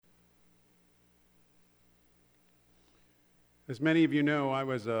As many of you know, I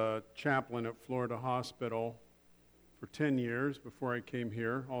was a chaplain at Florida Hospital for 10 years before I came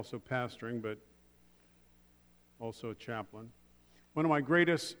here, also pastoring, but also a chaplain. One of my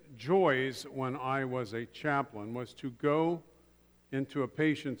greatest joys when I was a chaplain was to go into a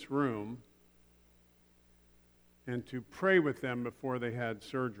patient's room and to pray with them before they had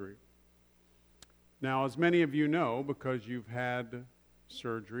surgery. Now, as many of you know, because you've had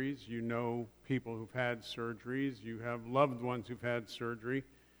surgeries, you know people who've had surgeries, you have loved ones who've had surgery,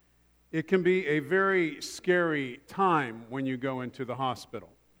 it can be a very scary time when you go into the hospital.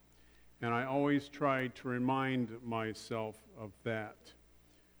 And I always try to remind myself of that.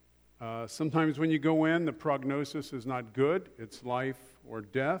 Sometimes when you go in, the prognosis is not good. It's life or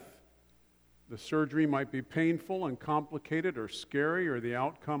death. The surgery might be painful and complicated or scary, or the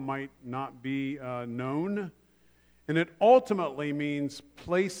outcome might not be known. And it ultimately means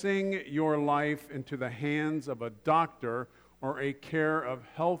placing your life into the hands of a doctor or a care of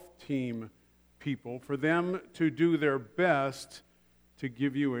health team people for them to do their best to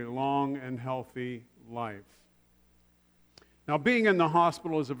give you a long and healthy life. Now, being in the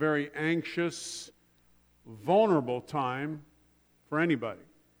hospital is a very anxious, vulnerable time for anybody.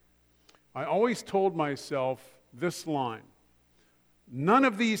 I always told myself this line: none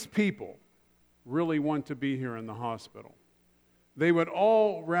of these people really want to be here in the hospital. They would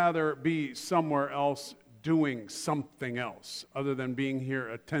all rather be somewhere else doing something else other than being here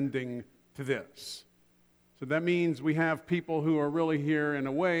attending to this. So that means we have people who are really here in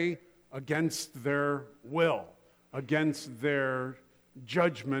a way against their will, against their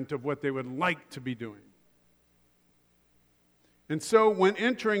judgment of what they would like to be doing. And so when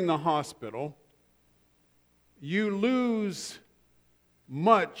entering the hospital, you lose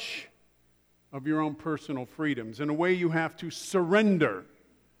much of your own personal freedoms. In a way, you have to surrender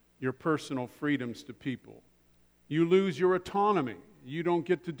your personal freedoms to people. You lose your autonomy. You don't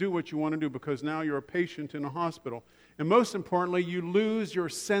get to do what you want to do because now you're a patient in a hospital. And most importantly, you lose your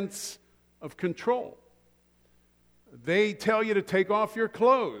sense of control. They tell you to take off your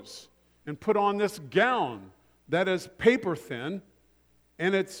clothes and put on this gown that is paper thin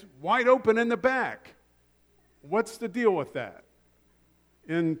and it's wide open in the back. What's the deal with that?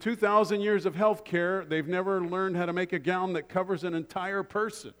 In 2,000 years of health care, they've never learned how to make a gown that covers an entire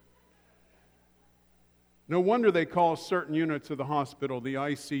person. No wonder they call certain units of the hospital the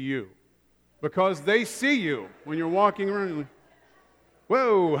ICU, because they see you when you're walking around.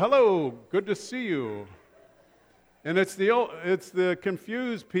 Whoa, hello, good to see you. And it's the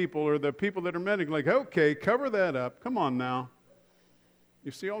confused people or the people that are medical, like, okay, cover that up. Come on now.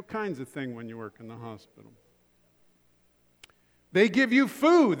 You see all kinds of things when you work in the hospital. They give you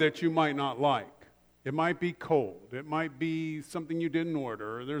food that you might not like. It might be cold. It might be something you didn't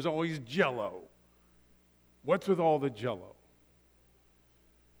order. There's always Jell-O. What's with all the Jell-O?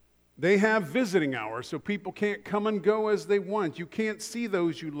 They have visiting hours, so people can't come and go as they want. You can't see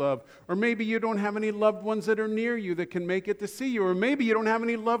those you love. Or maybe you don't have any loved ones that are near you that can make it to see you. Or maybe you don't have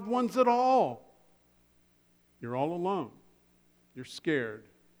any loved ones at all. You're all alone. You're scared.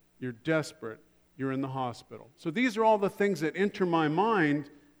 You're desperate. You're in the hospital. So these are all the things that enter my mind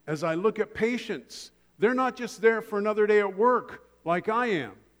as I look at patients. They're not just there for another day at work like I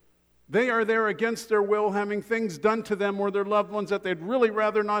am. They are there against their will, having things done to them or their loved ones that they'd really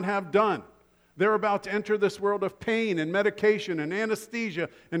rather not have done. They're about to enter this world of pain and medication and anesthesia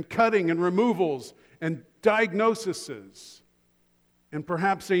and cutting and removals and diagnoses and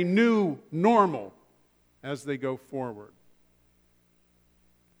perhaps a new normal as they go forward.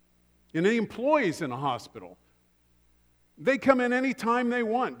 And the employees in a hospital, they come in any time they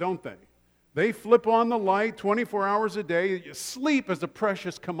want, don't they? They flip on the light 24 hours a day. Sleep is a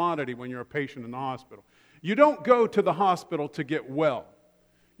precious commodity when you're a patient in the hospital. You don't go to the hospital to get well.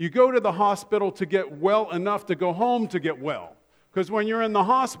 You go to the hospital to get well enough to go home to get well. Because when you're in the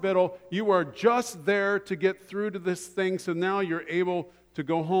hospital, you are just there to get through to this thing, so now you're able to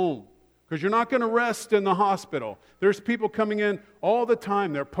go home. Because you're not going to rest in the hospital. There's people coming in all the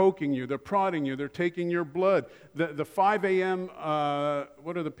time. They're poking you. They're prodding you. They're taking your blood. The 5 a.m.,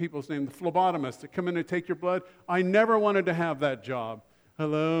 what are the people's names? The phlebotomists that come in and take your blood. I never wanted to have that job.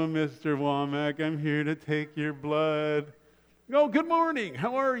 Hello, Mr. Womack. I'm here to take your blood. Oh, good morning.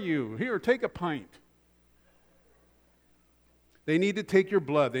 How are you? Here, take a pint. They need to take your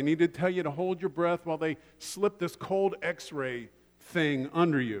blood. They need to tell you to hold your breath while they slip this cold x-ray thing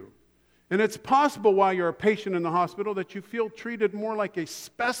under you. And it's possible while you're a patient in the hospital that you feel treated more like a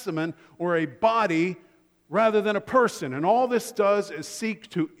specimen or a body rather than a person. And all this does is seek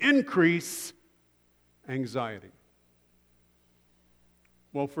to increase anxiety.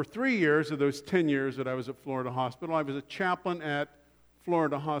 Well, for 3 years of those 10 years that I was at Florida Hospital, I was a chaplain at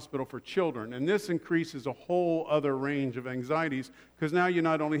Florida Hospital for Children. And this increases a whole other range of anxieties because now you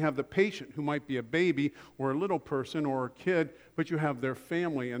not only have the patient who might be a baby or a little person or a kid, but you have their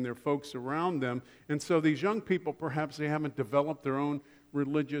family and their folks around them. And so these young people, perhaps they haven't developed their own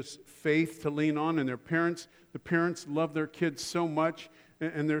religious faith to lean on, and the parents love their kids so much,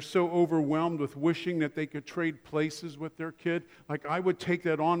 and they're so overwhelmed with wishing that they could trade places with their kid. Like, I would take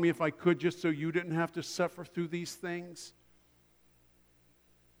that on me if I could, just so you didn't have to suffer through these things.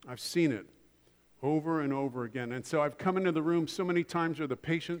 I've seen it over and over again. And so I've come into the room so many times where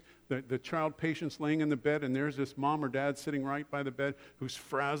the child patient's laying in the bed, and there's this mom or dad sitting right by the bed who's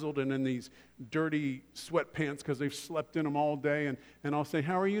frazzled and in these dirty sweatpants because they've slept in them all day. And I'll say,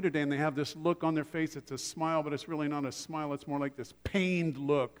 "How are you today?" And they have this look on their face. It's a smile, but it's really not a smile. It's more like this pained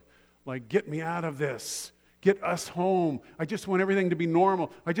look, like, "Get me out of this. Get us home. I just want everything to be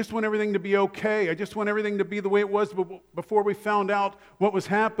normal. I just want everything to be okay. I just want everything to be the way it was before we found out what was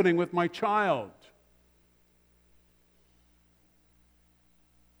happening with my child."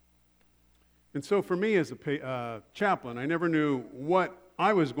 And so for me as a chaplain, I never knew what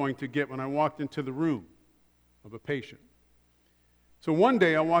I was going to get when I walked into the room of a patient. So one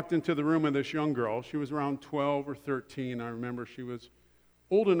day I walked into the room of this young girl. She was around 12 or 13. I remember she was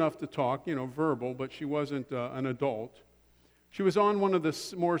old enough to talk, verbal, but she wasn't an adult. She was on one of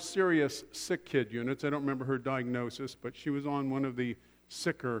the more serious sick kid units. I don't remember her diagnosis, but she was on one of the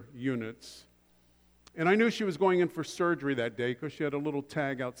sicker units. And I knew she was going in for surgery that day because she had a little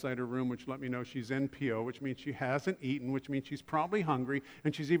tag outside her room which let me know she's NPO, which means she hasn't eaten, which means she's probably hungry,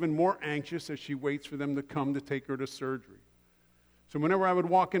 and she's even more anxious as she waits for them to come to take her to surgery. So whenever I would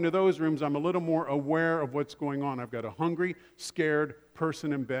walk into those rooms, I'm a little more aware of what's going on. I've got a hungry, scared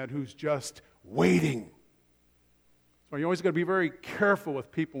person in bed who's just waiting. So you always got to be very careful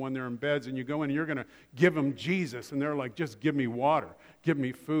with people when they're in beds and you go in and you're going to give them Jesus, and they're like, "Just give me water, give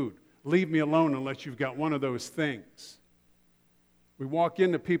me food. Leave me alone unless you've got one of those things." We walk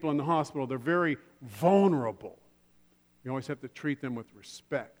into people in the hospital, they're very vulnerable. You always have to treat them with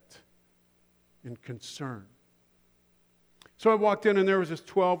respect and concern. So I walked in, and there was this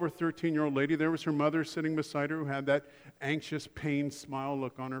 12 or 13-year-old lady. There was her mother sitting beside her who had that anxious, pained smile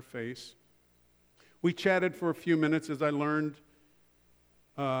look on her face. We chatted for a few minutes as I've learned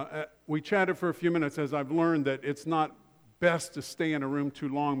that it's not best to stay in a room too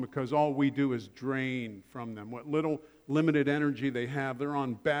long because all we do is drain from them. What little limited energy they have, they're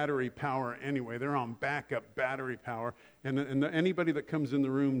on battery power anyway. They're on backup battery power. And anybody that comes in the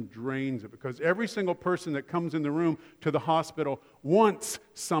room drains it, because every single person that comes in the room to the hospital wants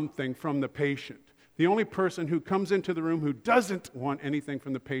something from the patient. The only person who comes into the room who doesn't want anything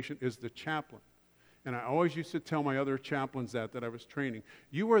from the patient is the chaplain. And I always used to tell my other chaplains that I was training.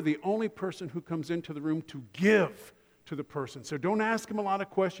 You are the only person who comes into the room to give to the person. So don't ask them a lot of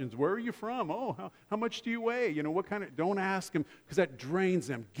questions. Where are you from? Oh, how much do you weigh? What kind of... Don't ask them, because that drains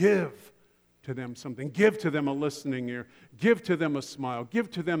them. Give to them something. Give to them a listening ear. Give to them a smile. Give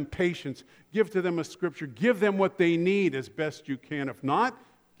to them patience. Give to them a scripture. Give them what they need as best you can. If not,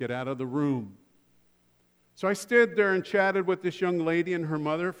 get out of the room. So I stood there and chatted with this young lady and her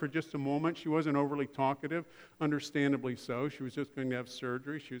mother for just a moment. She wasn't overly talkative, understandably so. She was just going to have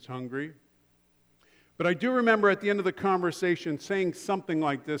surgery. She was hungry. But I do remember at the end of the conversation saying something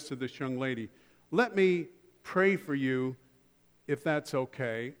like this to this young lady: "Let me pray for you, if that's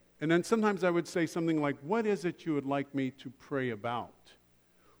okay." And then sometimes I would say something like, "What is it you would like me to pray about?"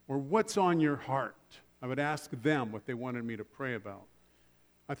 Or, "What's on your heart?" I would ask them what they wanted me to pray about.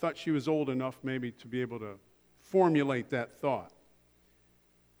 I thought she was old enough maybe to be able to formulate that thought.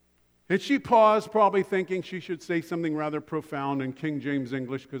 And she paused, probably thinking she should say something rather profound in King James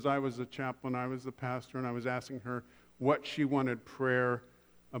English, because I was the chaplain, I was the pastor, and I was asking her what she wanted prayer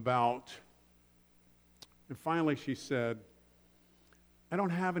about. And finally she said, "I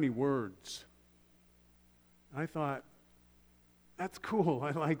don't have any words." And I thought, that's cool,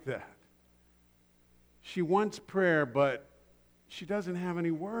 I like that. She wants prayer, but she doesn't have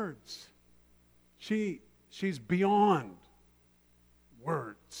any words. She's beyond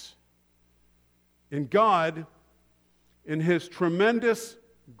words. And God, in His tremendous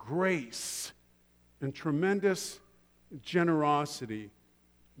grace and tremendous generosity,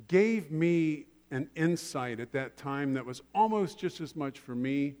 gave me an insight at that time that was almost just as much for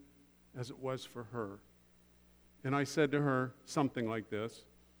me as it was for her. And I said to her something like this: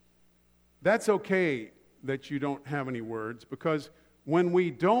 "That's okay that you don't have any words, because when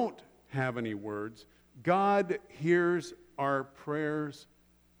we don't have any words, God hears our prayers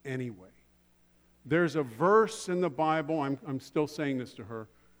anyway. There's a verse in the Bible, I'm still saying this to her.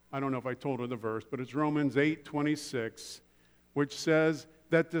 I don't know if I told her the verse, but it's Romans 8:26, which says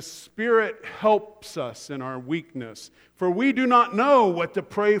that the Spirit helps us in our weakness. For we do not know what to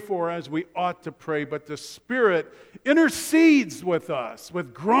pray for as we ought to pray, but the Spirit intercedes with us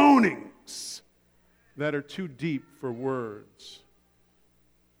with groanings that are too deep for words.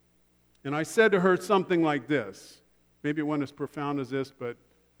 And I said to her something like this. Maybe it wasn't as profound as this, but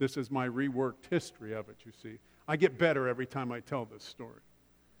this is my reworked history of it, you see. I get better every time I tell this story.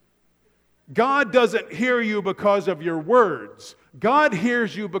 God doesn't hear you because of your words. God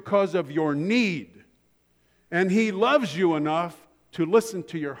hears you because of your need. And He loves you enough to listen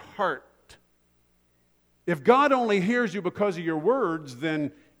to your heart. If God only hears you because of your words,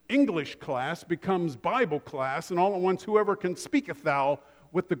 then English class becomes Bible class, and all at once whoever can speaketh thou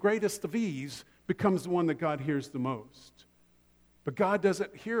with the greatest of ease becomes the one that God hears the most. But God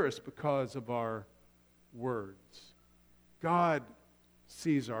doesn't hear us because of our words. God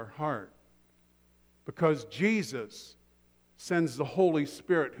sees our heart. Because Jesus sends the Holy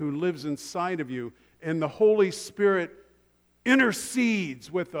Spirit who lives inside of you, and the Holy Spirit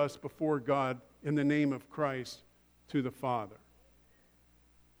intercedes with us before God in the name of Christ to the Father.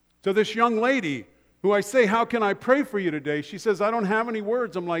 So this young lady who I say, how can I pray for you today? She says, I don't have any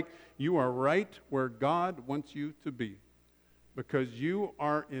words. I'm like, you are right where God wants you to be. Because you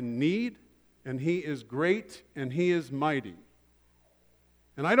are in need, and He is great, and He is mighty.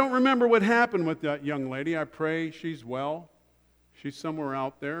 And I don't remember what happened with that young lady. I pray she's well. She's somewhere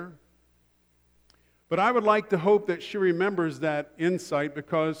out there. But I would like to hope that she remembers that insight,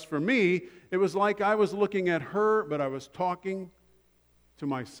 because for me, it was like I was looking at her, but I was talking to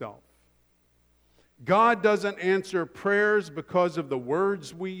myself. God doesn't answer prayers because of the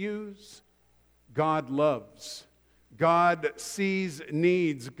words we use. God loves. God sees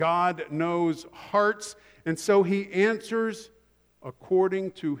needs. God knows hearts. And so He answers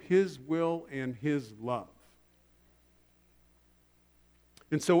according to His will and His love.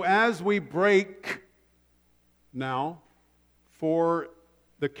 And so as we break now for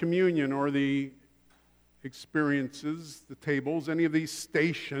the communion or the experiences, the tables, any of these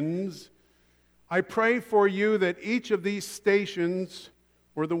stations, I pray for you that each of these stations,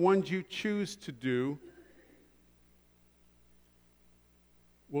 or the ones you choose to do,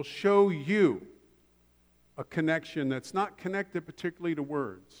 will show you a connection that's not connected particularly to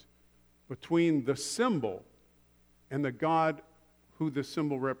words between the symbol and the God who the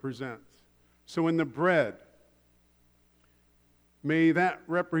symbol represents. So in the bread, may that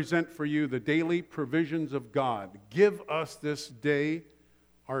represent for you the daily provisions of God. Give us this day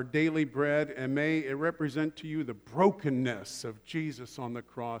our daily bread, and may it represent to you the brokenness of Jesus on the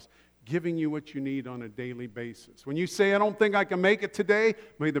cross, giving you what you need on a daily basis. When you say, I don't think I can make it today,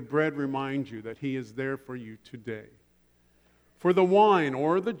 may the bread remind you that He is there for you today. For the wine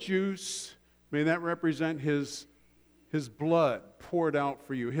or the juice, may that represent His blood poured out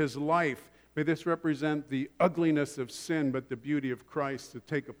for you, His life. May this represent the ugliness of sin, but the beauty of Christ to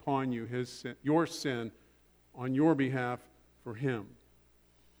take upon you your sin on your behalf for Him.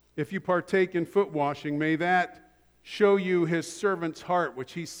 If you partake in foot washing, may that show you His servant's heart,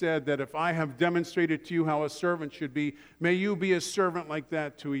 which He said that if I have demonstrated to you how a servant should be, may you be a servant like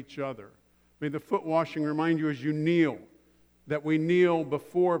that to each other. May the foot washing remind you as you kneel, that we kneel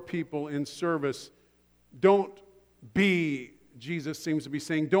before people in service. Don't be, Jesus seems to be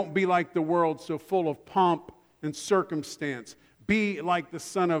saying, don't be like the world, so full of pomp and circumstance. Be like the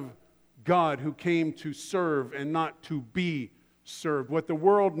Son of God who came to serve and not to be served. What the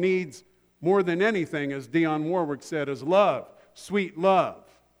world needs more than anything, as Dionne Warwick said, is love, sweet love.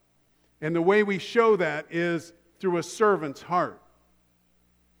 And the way we show that is through a servant's heart.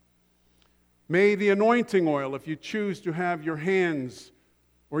 May the anointing oil, if you choose to have your hands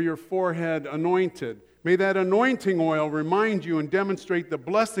or your forehead anointed, may that anointing oil remind you and demonstrate the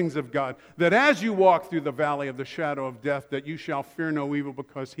blessings of God, that as you walk through the valley of the shadow of death, that you shall fear no evil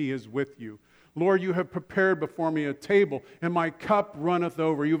because He is with you. Lord, you have prepared before me a table, and my cup runneth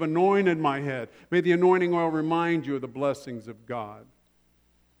over. You've anointed my head. May the anointing oil remind you of the blessings of God.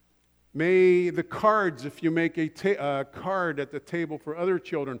 May the cards, if you make a card at the table for other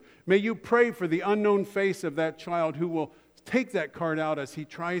children, may you pray for the unknown face of that child who will take that card out as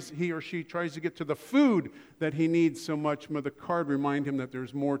he or she tries to get to the food that he needs so much. May the card remind him that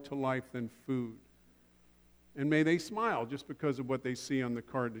there's more to life than food. And may they smile just because of what they see on the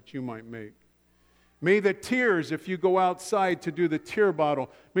card that you might make. May the tears, if you go outside to do the tear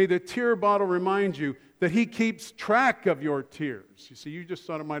bottle, may the tear bottle remind you that He keeps track of your tears. You see, you just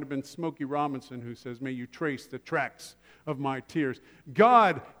thought it might have been Smokey Robinson who says, may you trace the tracks of my tears.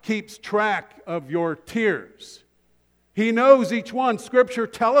 God keeps track of your tears. He knows each one. Scripture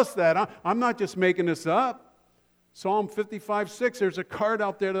tells us that. I'm not just making this up. Psalm 55:6, there's a card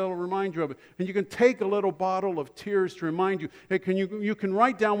out there that'll remind you of it. And you can take a little bottle of tears to remind you. Hey, you can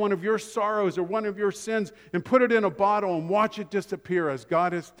write down one of your sorrows or one of your sins and put it in a bottle and watch it disappear as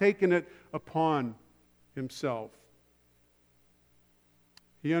God has taken it upon Himself.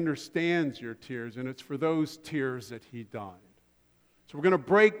 He understands your tears, and it's for those tears that He died. So we're going to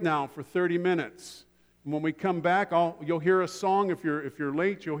break now for 30 minutes. And when we come back, you'll hear a song. If you're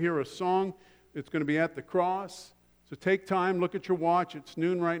late, you'll hear a song. It's going to be At the Cross. So take time, look at your watch. It's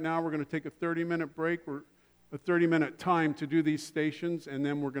noon right now. We're going to take a 30-minute break. We're a 30-minute time to do these stations, and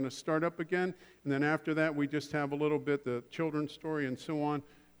then we're going to start up again. And then after that, we just have a little bit, the children's story and so on.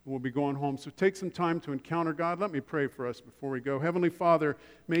 We'll be going home. So take some time to encounter God. Let me pray for us before we go. Heavenly Father,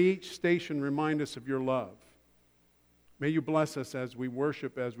 may each station remind us of your love. May you bless us as we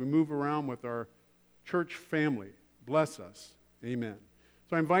worship, as we move around with our church family. Bless us. Amen.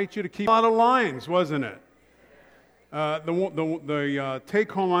 So I invite you to keep a lot of lines, wasn't it? The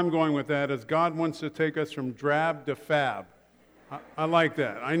take-home I'm going with that is God wants to take us from drab to fab. I like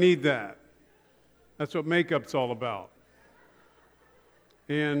that. I need that. That's what makeup's all about.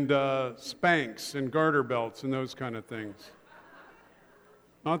 And Spanx and garter belts and those kind of things.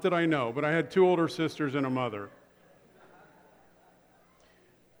 Not that I know, but I had 2 older sisters and a mother.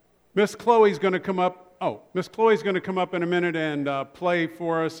 Miss Chloe's going to come up. Miss Chloe's going to come up in a minute and play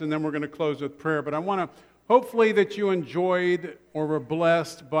for us, and then we're going to close with prayer. But I want to, hopefully that you enjoyed or were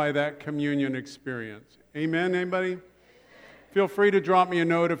blessed by that communion experience. Amen, anybody? Feel free to drop me a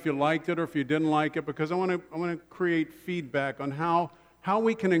note if you liked it or if you didn't like it, because I want to create feedback on how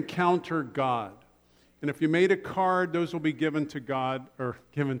we can encounter God. And if you made a card, those will be given to God through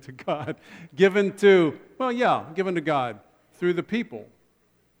the people.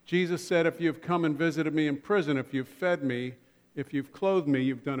 Jesus said, if you've come and visited me in prison, if you've fed me, if you've clothed me,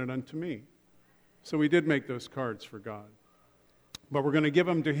 you've done it unto me. So we did make those cards for God. But we're going to give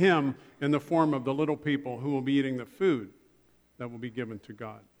them to Him in the form of the little people who will be eating the food that will be given to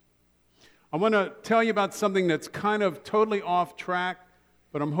God. I want to tell you about something that's kind of totally off track,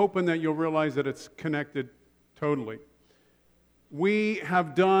 but I'm hoping that you'll realize that it's connected totally. We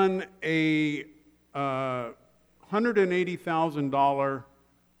have done a $180,000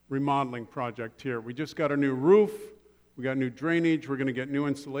 remodeling project here. We just got a new roof, we got new drainage, we're going to get new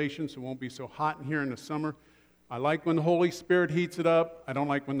insulation so it won't be so hot in here in the summer. I like when the Holy Spirit heats it up. I don't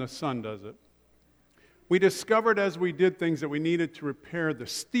like when the sun does it. We discovered as we did things that we needed to repair the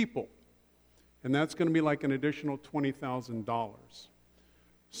steeple, and that's going to be like an additional $20,000.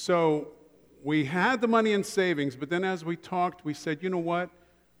 So we had the money in savings, but then as we talked, we said, you know what?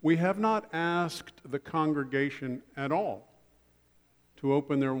 We have not asked the congregation at all to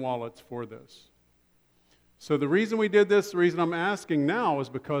open their wallets for this. So the reason we did this, the reason I'm asking now is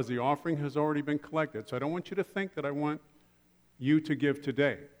because the offering has already been collected. So I don't want you to think that I want you to give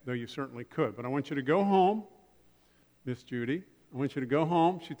today, though you certainly could. But I want you to go home, Miss Judy. I want you to go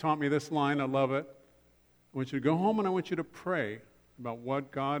home. She taught me this line. I love it. I want you to go home and I want you to pray about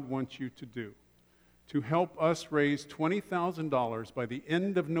what God wants you to do to help us raise $20,000 by the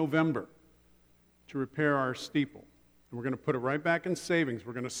end of November to repair our steeple. And we're going to put it right back in savings.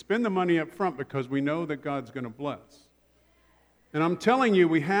 We're going to spend the money up front because we know that God's going to bless. And I'm telling you,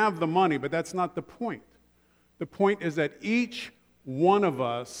 we have the money, but that's not the point. The point is that each one of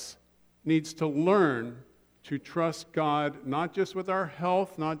us needs to learn to trust God, not just with our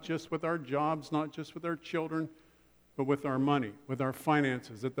health, not just with our jobs, not just with our children, but with our money, with our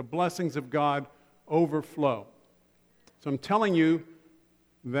finances, that the blessings of God overflow. So I'm telling you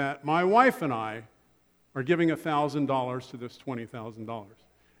that my wife and I are giving $1,000 to this $20,000.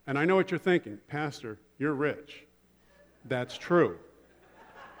 And I know what you're thinking, Pastor, you're rich. That's true.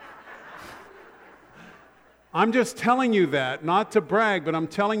 I'm just telling you that, not to brag, but I'm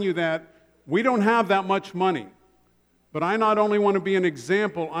telling you that we don't have that much money. But I not only want to be an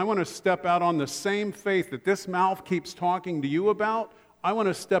example, I want to step out on the same faith that this mouth keeps talking to you about. I want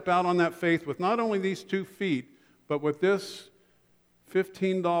to step out on that faith with not only these 2 feet, but with this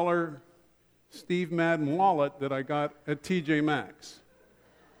 $15 Steve Madden wallet that I got at TJ Maxx.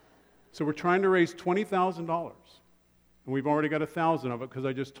 So we're trying to raise $20,000. And we've already got 1,000 of it because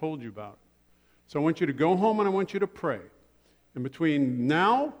I just told you about it. So I want you to go home and I want you to pray. And between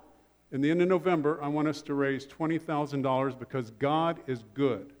now and the end of November, I want us to raise $20,000 because God is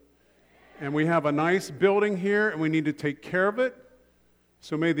good. And we have a nice building here and we need to take care of it.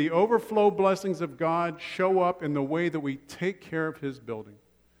 So may the overflow blessings of God show up in the way that we take care of His building.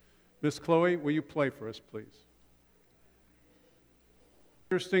 Miss Chloe, will you play for us, please?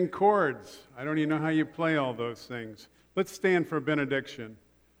 Interesting chords. I don't even know how you play all those things. Let's stand for benediction.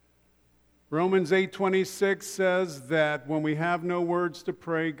 Romans 8:26 says that when we have no words to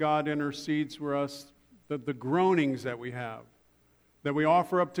pray, God intercedes for us, that the groanings that we have, that we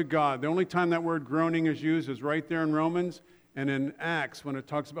offer up to God. The only time that word groaning is used is right there in Romans and in Acts when it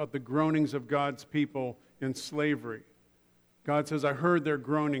talks about the groanings of God's people in slavery. God says, I heard their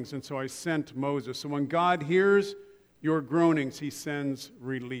groanings, and so I sent Moses. So when God hears your groanings, he sends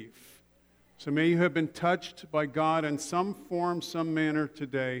relief. So may you have been touched by God in some form, some manner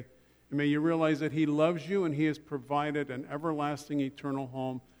today. And may you realize that he loves you and he has provided an everlasting eternal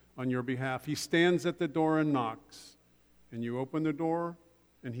home on your behalf. He stands at the door and knocks. And you open the door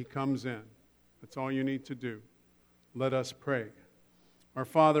and he comes in. That's all you need to do. Let us pray. Our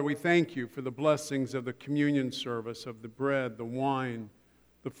Father, we thank you for the blessings of the communion service, of the bread, the wine,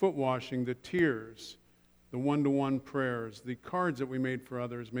 the foot washing, the tears, the one-to-one prayers, the cards that we made for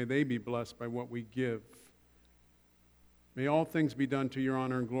others. May they be blessed by what we give. May all things be done to your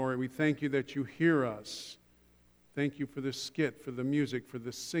honor and glory. We thank you that you hear us. Thank you for this skit, for the music, for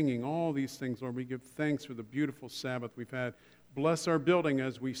the singing, all these things, Lord. We give thanks for the beautiful Sabbath we've had. Bless our building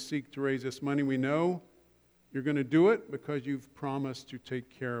as we seek to raise this money. We know you're going to do it because you've promised to take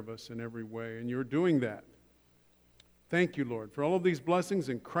care of us in every way, and you're doing that. Thank you, Lord, for all of these blessings.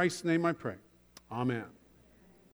 In Christ's name I pray. Amen.